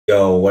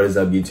Yo, what is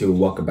up YouTube?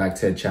 Welcome back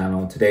to the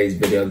channel. Today's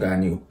video got a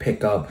new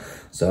pickup.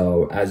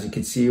 So as you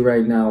can see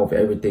right now, with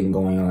everything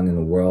going on in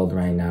the world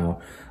right now,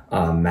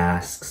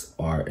 masks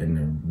are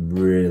in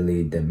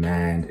really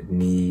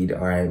need.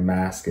 All right,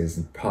 mask is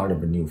part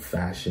of a new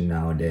fashion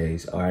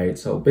nowadays. All right,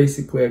 so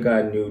basically I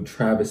got a new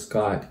Travis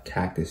Scott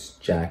Cactus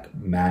Jack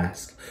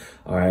mask.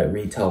 All right,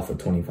 retail for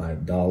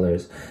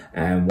 $25,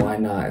 and why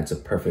not? It's a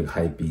perfect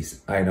hype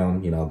beast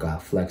item. You know,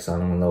 got flex on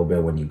them a little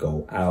bit when you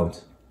go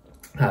out,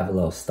 have a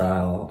little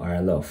style or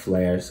a little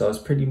flair. So it's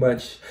pretty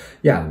much,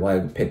 yeah, what I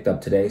picked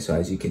up today. So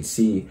as you can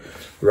see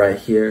right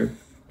here,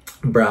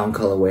 brown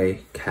colorway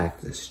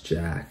Cactus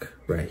Jack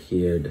right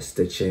here, the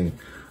stitching.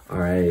 All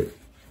right,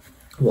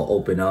 we'll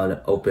open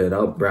it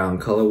up, brown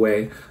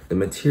colorway. The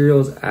material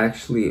is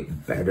actually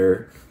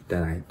better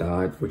than I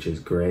thought, which is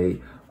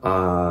great.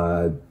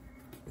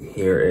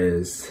 Here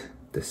is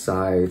the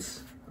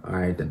sides. All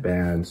right, the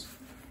bands.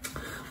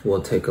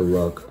 We'll take a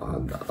look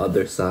on the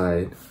other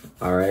side.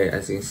 All right,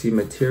 as you can see,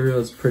 material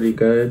is pretty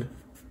good.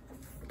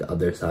 The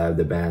other side of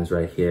the bands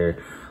right here.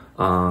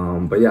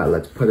 But yeah,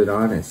 let's put it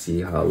on and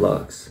see how it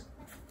looks.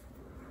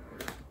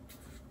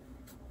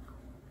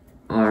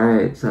 All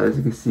right, so as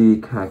you can see,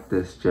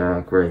 Cactus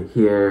Jack right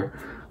here.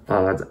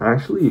 It's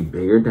actually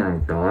bigger than I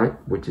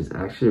thought, which is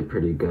actually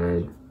pretty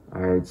good.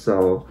 All right,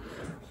 so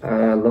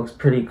it looks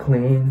pretty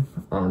clean.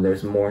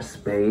 There's more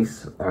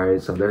space. All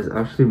right, so there's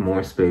actually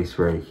more space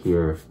right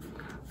here,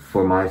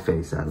 for my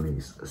face at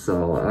least.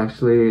 So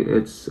actually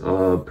it's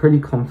pretty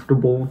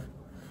comfortable.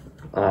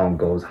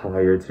 Goes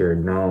higher to your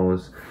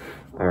nose.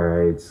 All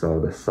right, so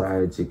the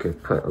sides, you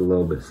could put a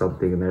little bit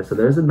something in there, so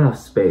there's enough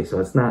space, so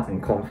it's not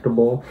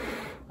uncomfortable,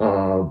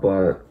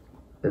 but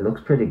it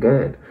looks pretty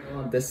good.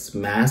 This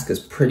mask is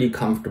pretty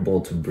comfortable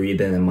to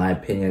breathe in my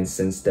opinion,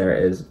 since there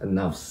is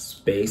enough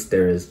space.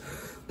 There's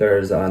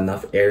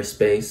enough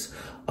airspace.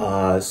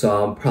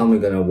 So I'm probably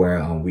gonna wear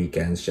it on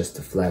weekends just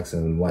to flex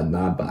and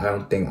whatnot, but I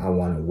don't think I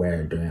want to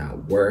wear it during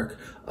at work.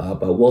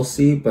 But we'll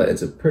see. But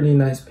it's a pretty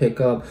nice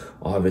pickup.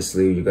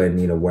 Obviously, you're gonna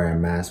need to wear a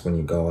mask when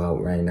you go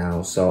out right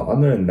now. So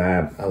other than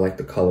that, I like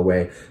the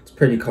colorway. It's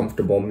pretty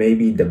comfortable.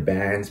 Maybe the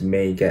bands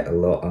may get a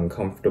little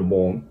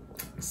uncomfortable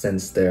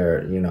since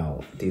they're, you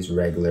know, these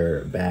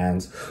regular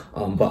bands,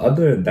 but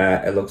other than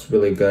that, it looks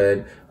really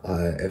good.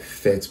 It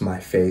fits my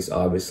face.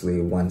 Obviously,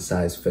 one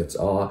size fits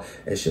all.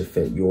 It should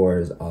fit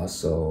yours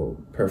also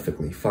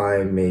perfectly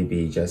fine.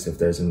 Maybe just if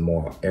there's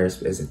more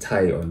airspace, is it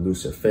tight or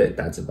looser fit,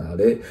 that's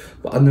about it.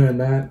 But other than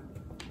that,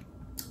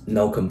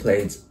 no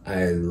complaints.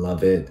 I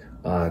love it.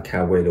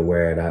 Can't wait to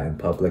wear it out in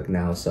public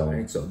now. So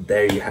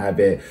there you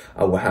have it.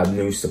 I will have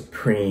new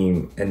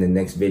Supreme in the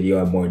next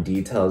video and more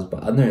details.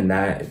 But other than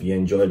that, if you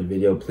enjoyed the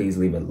video, please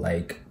leave a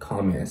like,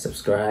 comment, and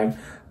subscribe.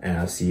 And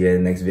I'll see you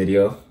in the next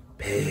video.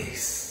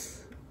 Peace.